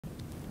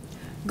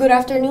Good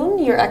afternoon,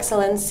 Your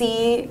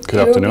Excellency,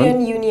 Good afternoon.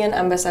 European Union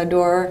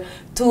Ambassador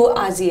to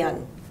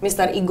ASEAN,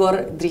 Mr.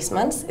 Igor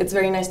Drismans. It's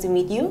very nice to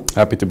meet you.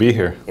 Happy to be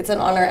here. It's an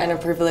honor and a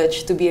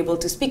privilege to be able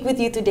to speak with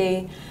you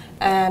today.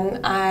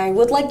 And I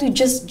would like to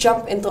just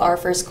jump into our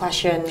first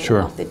question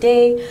of the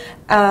day.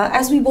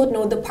 As we both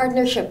know, the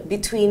partnership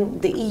between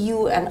the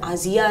EU and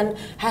ASEAN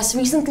has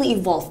recently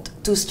evolved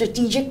to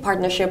strategic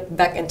partnership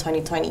back in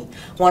 2020.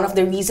 One of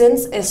the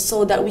reasons is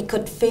so that we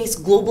could face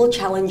global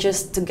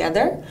challenges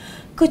together.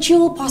 Could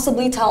you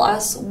possibly tell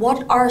us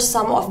what are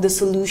some of the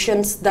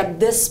solutions that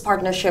this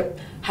partnership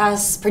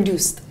has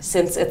produced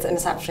since its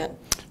inception?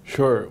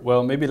 Sure.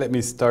 Well, maybe let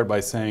me start by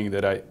saying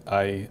that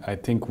I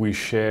think we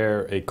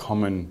share a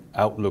common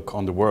outlook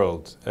on the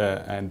world,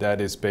 and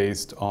that is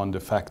based on the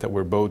fact that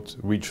we're both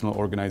regional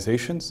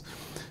organizations.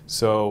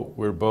 So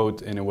we're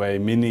both, in a way,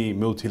 mini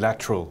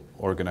multilateral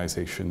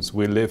organizations.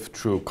 We live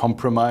through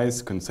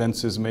compromise,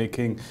 consensus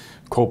making,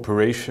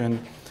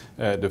 cooperation,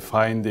 the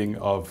finding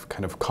of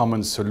kind of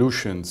common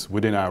solutions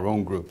within our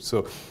own group.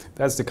 So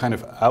that's the kind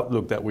of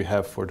outlook that we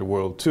have for the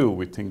world too.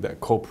 We think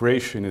that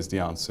cooperation is the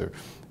answer,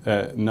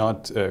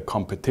 not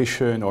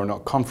competition or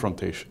not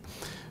confrontation.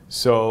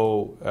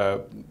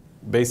 So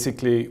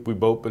basically we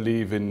both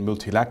believe in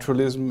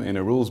multilateralism, in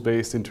a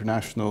rules-based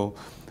international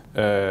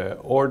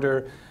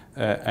order,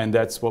 and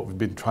that's what we've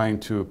been trying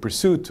to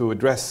pursue to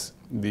address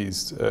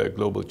these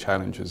global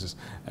challenges.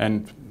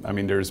 And I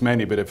mean, there's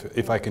many, but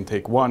if I can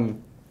take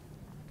one,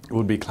 it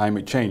would be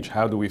climate change.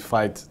 How do we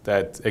fight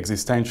that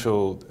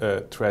existential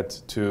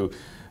threat to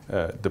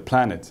the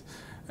planet?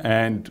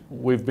 And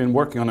we've been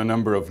working on a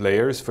number of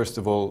layers. First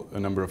of all, a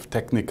number of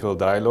technical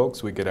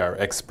dialogues. We get our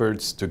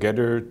experts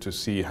together to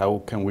see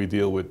how can we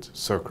deal with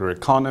circular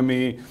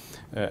economy,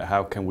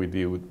 how can we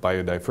deal with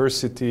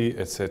biodiversity,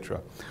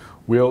 etc.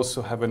 We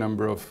also have a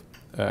number of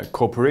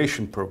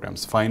cooperation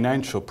programs,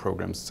 financial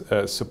programs,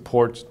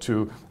 support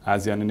to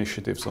ASEAN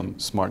initiatives on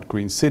smart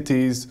green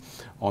cities,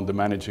 on the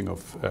managing of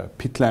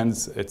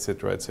peatlands,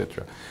 etc.,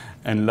 etc.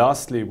 And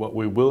lastly, what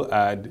we will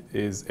add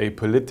is a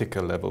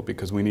political level,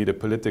 because we need a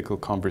political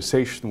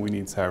conversation. We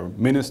need our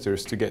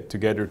ministers to get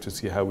together to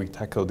see how we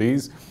tackle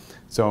these.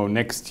 So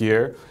next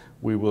year,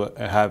 we will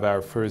have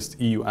our first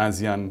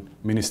EU-ASEAN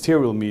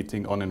ministerial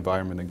meeting on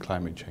environment and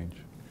climate change.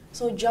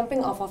 So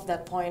jumping off of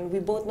that point, we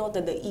both know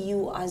that the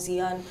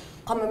EU-ASEAN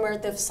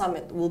commemorative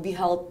summit will be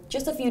held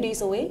just a few days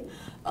away,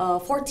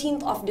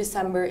 14th of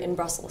December in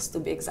Brussels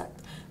to be exact.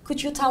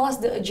 Could you tell us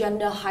the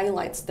agenda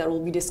highlights that will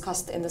be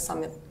discussed in the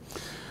summit?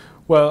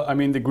 Well, I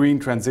mean, the green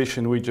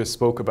transition we just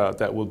spoke about,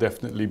 that will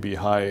definitely be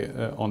high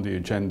on the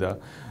agenda.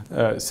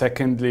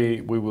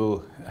 Secondly, we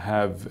will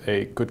have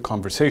a good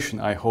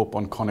conversation, I hope,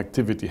 on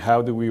connectivity.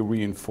 How do we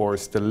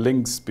reinforce the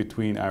links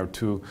between our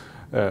two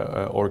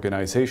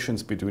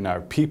organizations, between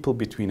our people,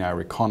 between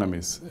our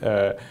economies?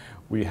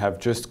 We have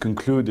just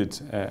concluded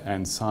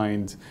and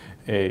signed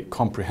a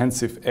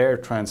comprehensive air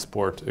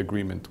transport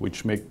agreement,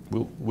 which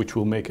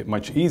will make it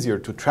much easier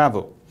to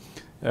travel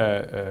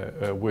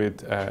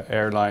with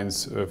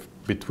airlines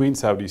between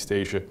Southeast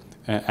Asia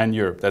and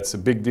Europe. That's a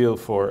big deal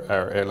for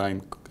our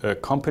airline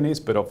companies,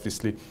 but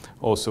obviously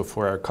also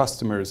for our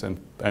customers and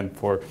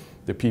for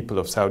the people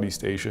of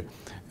Southeast Asia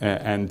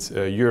and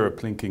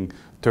Europe, linking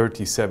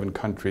 37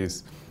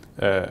 countries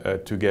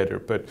together.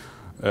 But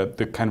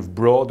the kind of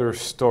broader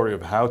story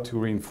of how to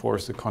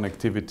reinforce the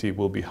connectivity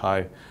will be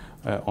high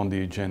on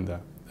the agenda.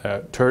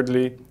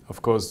 Thirdly,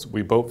 of course,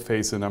 we both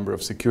face a number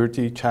of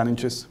security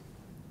challenges.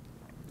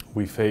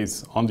 We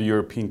face on the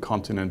European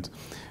continent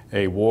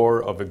a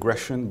war of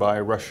aggression by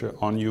Russia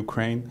on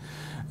Ukraine,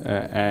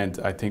 and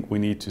I think we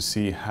need to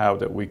see how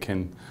that we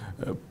can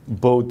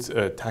both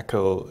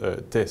tackle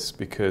this,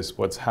 because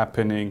what's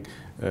happening,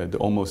 the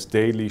almost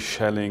daily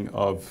shelling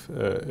of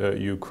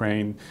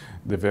Ukraine,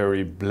 the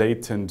very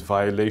blatant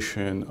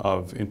violation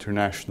of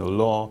international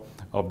law,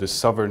 of the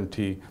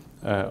sovereignty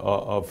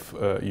of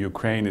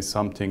Ukraine, is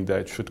something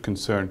that should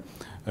concern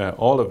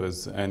all of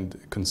us and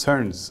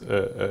concerns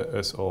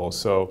us all.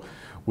 So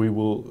we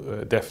will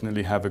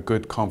definitely have a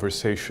good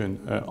conversation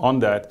on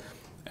that.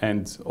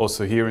 And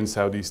also here in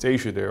Southeast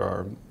Asia,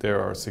 there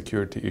are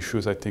security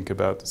issues. I think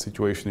about the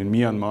situation in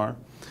Myanmar,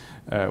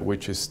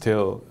 which is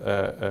still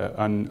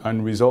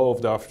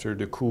unresolved after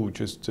the coup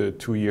just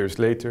 2 years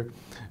later.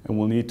 And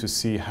we'll need to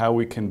see how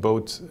we can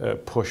both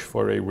push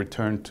for a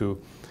return to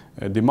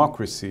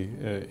democracy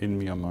in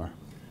Myanmar.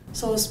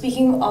 So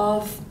speaking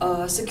of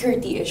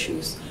security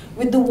issues,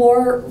 with the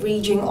war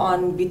raging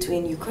on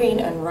between Ukraine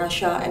and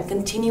Russia and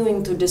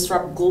continuing to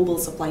disrupt global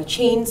supply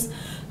chains,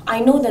 I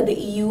know that the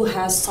EU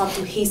has sought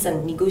to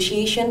hasten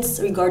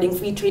negotiations regarding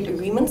free trade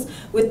agreements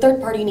with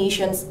third-party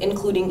nations,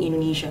 including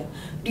Indonesia.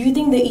 Do you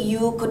think the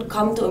EU could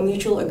come to a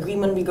mutual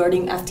agreement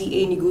regarding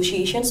FTA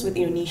negotiations with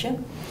Indonesia?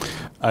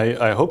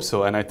 I hope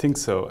so, and I think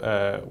so.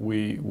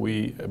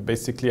 We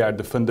basically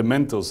the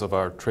fundamentals of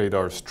our trade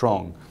are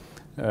strong.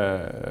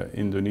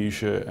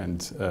 Indonesia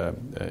and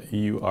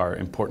EU are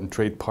important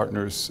trade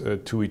partners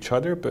to each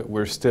other, but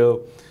we're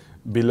still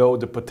below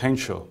the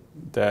potential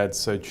that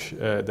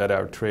that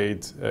our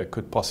trade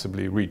could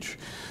possibly reach.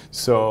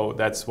 So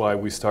that's why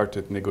we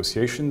started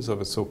negotiations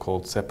of a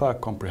so-called CEPA,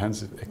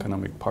 Comprehensive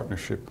Economic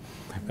Partnership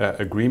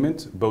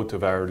Agreement. Both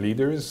of our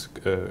leaders,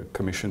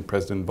 Commission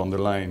President von der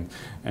Leyen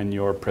and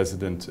your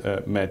President,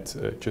 met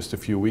just a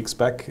few weeks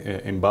back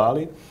in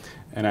Bali.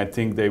 And I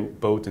think they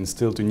both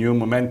instilled a new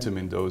momentum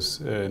in those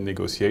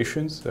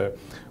negotiations.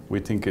 We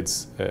think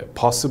it's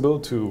possible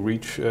to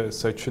reach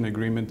such an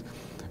agreement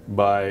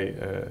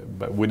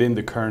within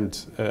the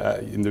current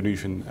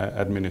Indonesian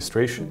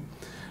administration.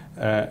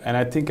 And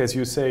I think, as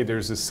you say,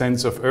 there's a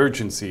sense of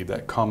urgency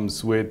that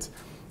comes with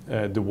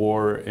the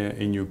war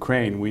in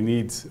Ukraine. We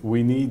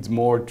need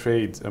more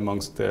trade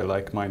amongst the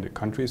like-minded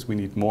countries. We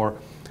need more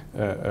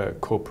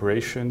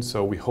cooperation.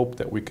 So we hope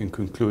that we can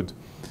conclude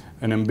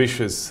an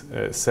ambitious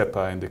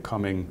CEPA in the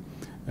coming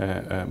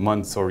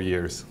months or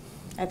years.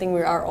 I think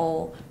we are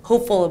all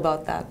hopeful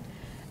about that.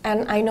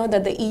 And I know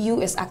that the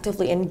EU is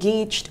actively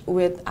engaged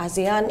with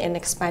ASEAN in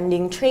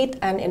expanding trade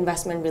and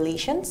investment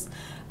relations.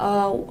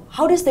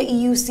 How does the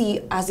EU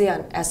see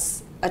ASEAN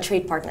as a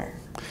trade partner?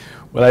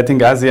 Well, I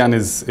think ASEAN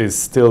is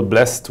still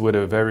blessed with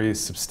a very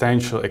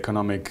substantial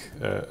economic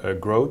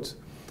growth,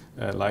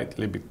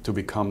 likely to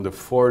become the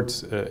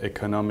fourth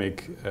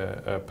economic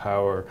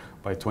power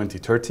by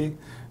 2030,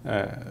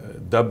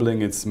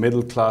 doubling its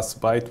middle class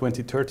by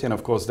 2030. And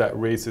of course, that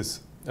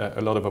raises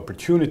a lot of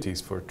opportunities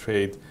for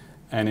trade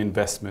and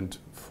investment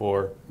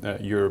for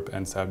Europe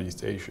and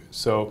Southeast Asia.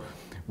 So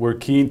we're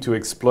keen to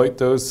exploit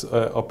those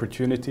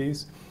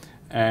opportunities,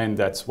 and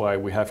that's why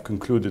we have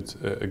concluded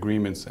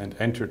agreements and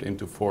entered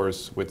into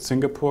force with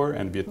Singapore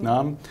and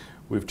Vietnam.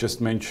 We've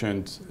just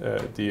mentioned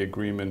the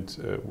agreement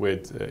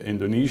with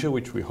Indonesia,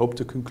 which we hope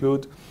to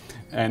conclude,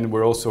 and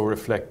we're also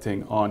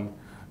reflecting on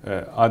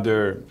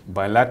other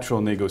bilateral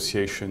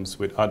negotiations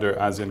with other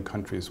ASEAN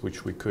countries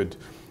which we could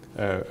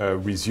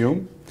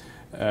resume.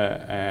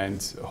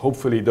 And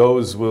hopefully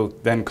those will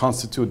then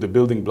constitute the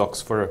building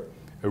blocks for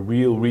a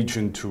real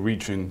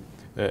region-to-region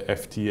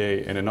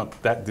FTA in a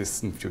not that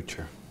distant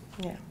future.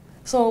 Yeah.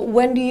 So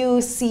when do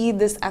you see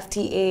this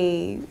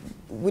FTA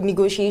with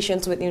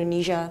negotiations with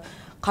Indonesia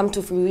come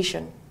to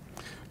fruition?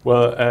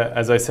 Well,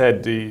 as I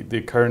said,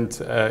 the current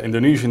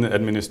Indonesian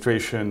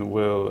administration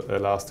will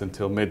last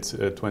until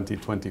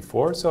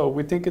mid-2024. So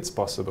we think it's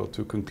possible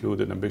to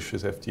conclude an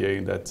ambitious FTA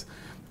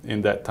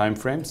in that time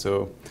frame.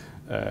 So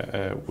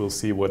we'll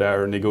see what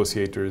our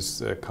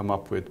negotiators come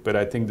up with. But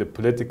I think the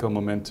political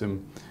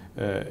momentum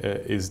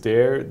is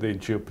there. The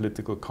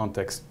geopolitical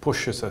context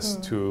pushes us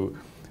to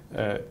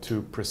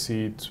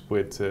proceed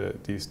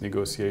with these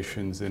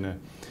negotiations in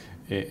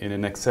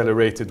an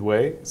accelerated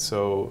way.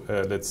 So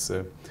let's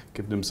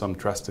give them some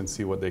trust and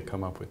see what they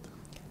come up with.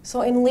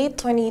 So in late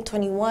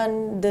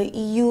 2021, the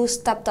EU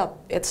stepped up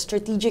its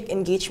strategic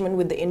engagement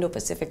with the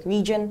Indo-Pacific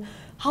region.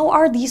 How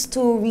are these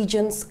two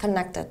regions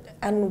connected,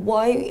 and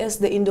why is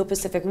the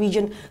Indo-Pacific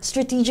region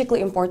strategically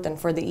important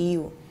for the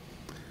EU?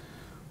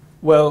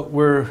 Well,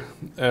 we're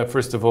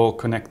first of all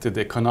connected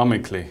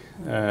economically.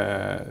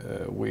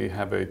 We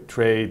have a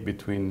trade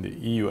between the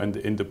EU and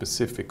the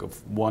Indo-Pacific of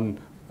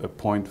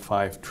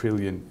 1.5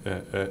 trillion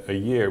a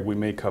year. We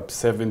make up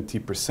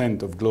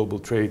 70% of global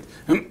trade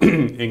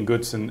in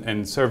goods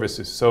and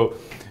services. So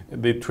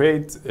the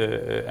trade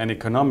and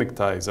economic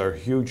ties are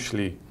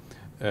hugely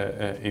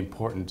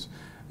important.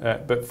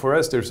 But for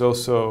us, there's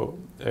also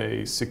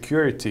a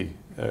security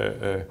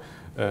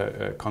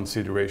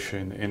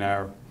consideration in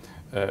our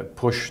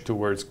push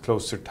towards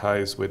closer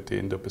ties with the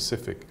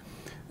Indo-Pacific.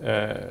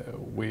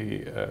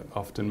 We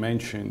often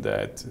mention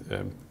that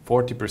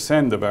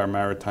 40% of our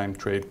maritime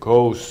trade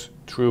goes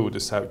through the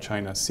South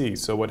China Sea.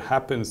 So what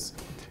happens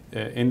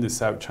in the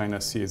South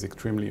China Sea is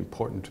extremely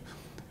important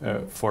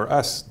for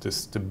us. The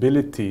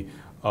stability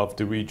of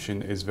the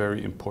region is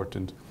very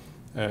important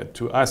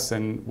to us.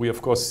 And we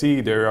of course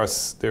see there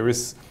is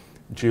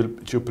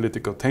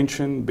geopolitical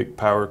tension, big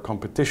power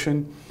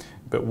competition,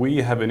 but we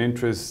have an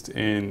interest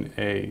in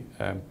a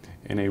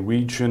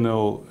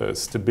regional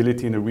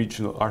stability, in a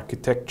regional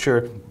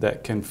architecture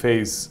that can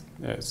face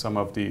some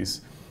of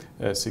these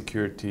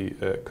security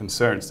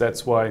concerns.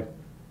 That's why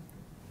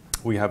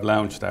we have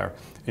launched our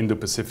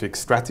Indo-Pacific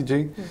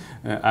strategy.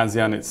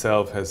 ASEAN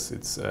itself has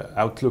its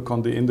outlook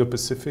on the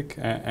Indo-Pacific,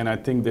 and I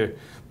think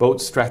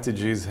both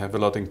strategies have a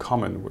lot in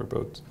common. We're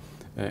both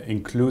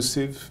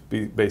inclusive,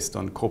 based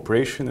on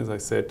cooperation, as I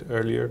said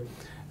earlier,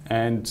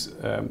 and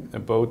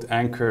both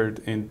anchored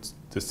in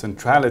the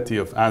centrality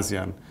of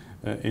ASEAN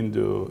in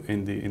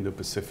the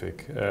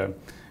Indo-Pacific.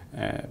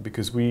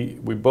 Because we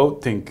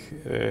both think,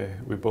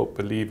 we both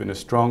believe in a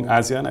strong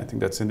ASEAN. I think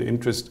that's in the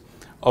interest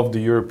of the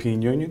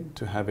European Union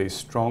to have a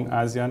strong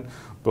ASEAN,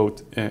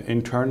 both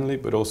internally,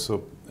 but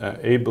also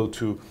able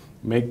to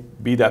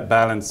be that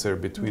balancer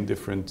between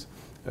different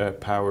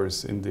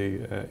powers in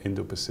the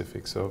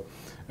Indo-Pacific. So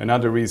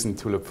another reason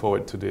to look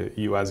forward to the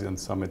EU-ASEAN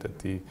summit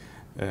at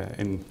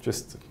in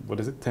just,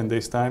 10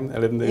 days time,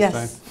 11 days time?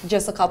 Yes,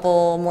 just a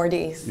couple more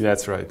days.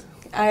 That's right.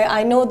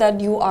 I know that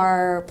you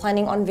are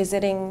planning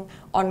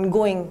on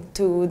going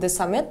to the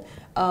summit.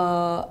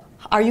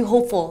 Are you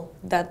hopeful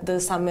that the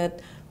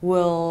summit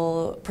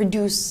will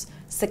produce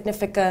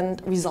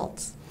significant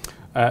results?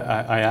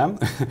 I am.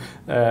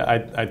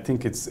 I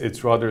think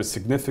it's rather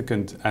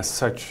significant as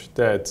such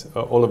that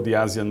all of the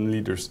ASEAN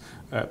leaders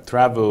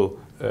travel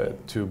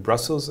to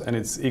Brussels, and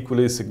it's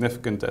equally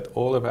significant that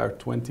all of our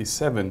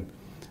 27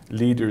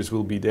 leaders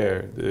will be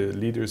there, the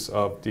leaders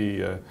of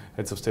the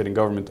heads of state and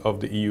government of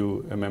the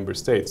EU member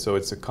states. So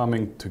it's a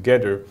coming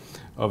together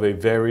of a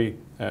very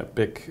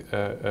big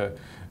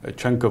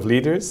chunk of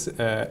leaders,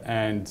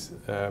 and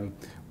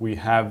we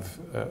have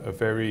a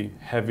very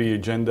heavy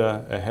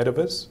agenda ahead of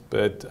us,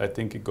 but I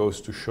think it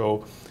goes to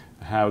show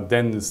how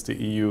dense the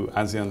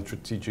EU-ASEAN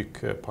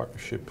strategic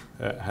partnership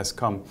has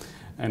come,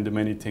 and the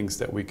many things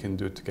that we can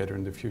do together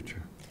in the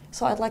future.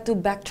 So I'd like to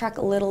backtrack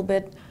a little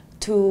bit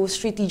to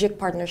strategic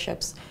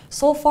partnerships.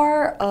 So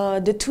far,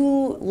 the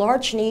two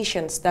large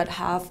nations that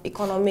have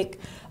economic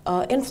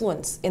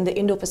influence in the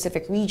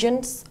Indo-Pacific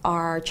regions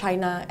are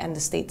China and the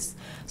States.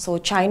 So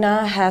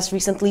China has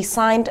recently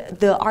signed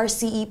the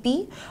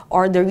RCEP,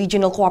 or the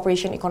Regional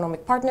Cooperation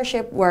Economic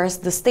Partnership, whereas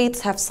the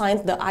States have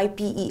signed the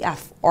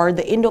IPEF, or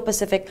the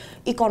Indo-Pacific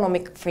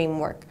Economic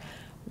Framework.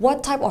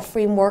 What type of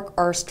framework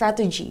or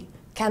strategy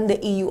can the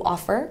EU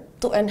offer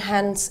to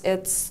enhance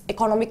its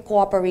economic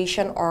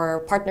cooperation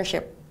or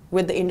partnership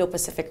with the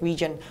Indo-Pacific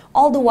region,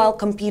 all the while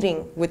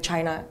competing with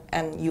China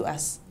and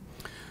US?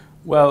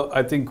 Well,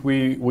 I think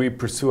we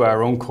pursue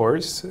our own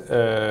course.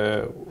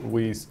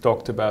 We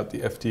talked about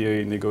the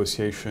FTA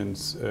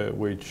negotiations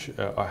which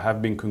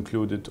have been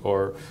concluded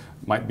or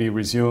might be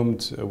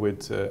resumed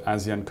with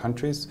ASEAN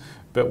countries,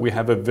 but we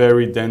have a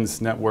very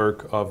dense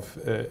network of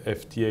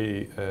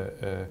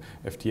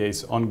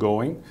FTAs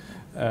ongoing.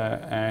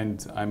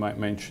 And I might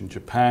mention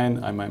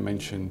Japan, I might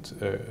mention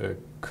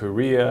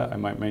Korea, I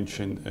might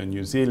mention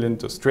New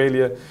Zealand,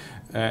 Australia,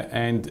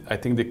 and I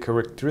think the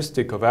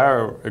characteristic of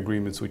our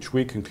agreements which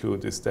we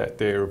conclude is that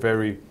they are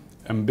very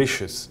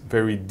ambitious,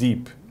 very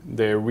deep.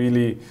 They're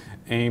really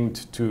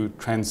aimed to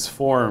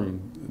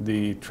transform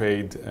the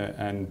trade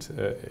and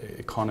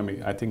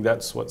economy. I think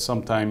that's what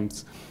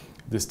sometimes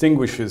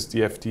distinguishes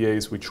the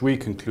FTAs which we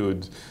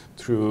conclude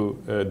through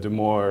the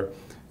more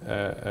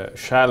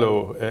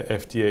shallow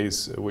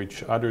FTAs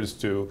which others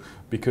do,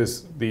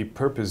 because the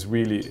purpose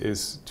really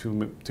is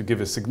to give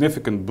a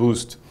significant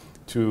boost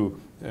to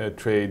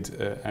trade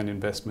and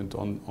investment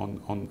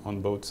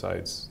on both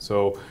sides.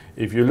 So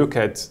if you look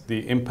at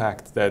the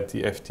impact that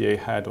the FTA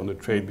had on the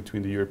trade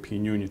between the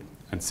European Union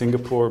and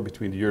Singapore,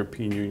 between the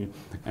European Union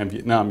and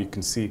Vietnam, you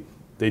can see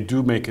they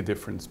do make a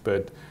difference,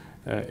 but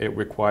it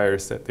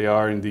requires that they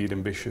are indeed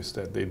ambitious,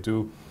 that they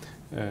do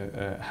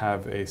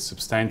have a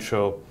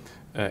substantial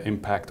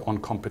impact on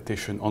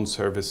competition, on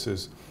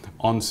services,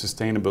 on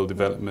sustainable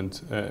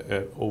development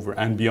over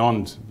and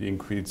beyond the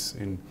increase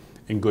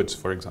in goods,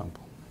 for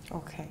example.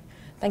 Okay.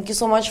 Thank you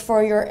so much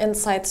for your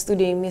insights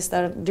today,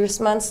 Mr.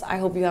 Diersmans. I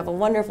hope you have a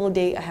wonderful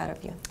day ahead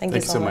of you. Thank you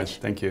so much.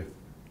 Thank you.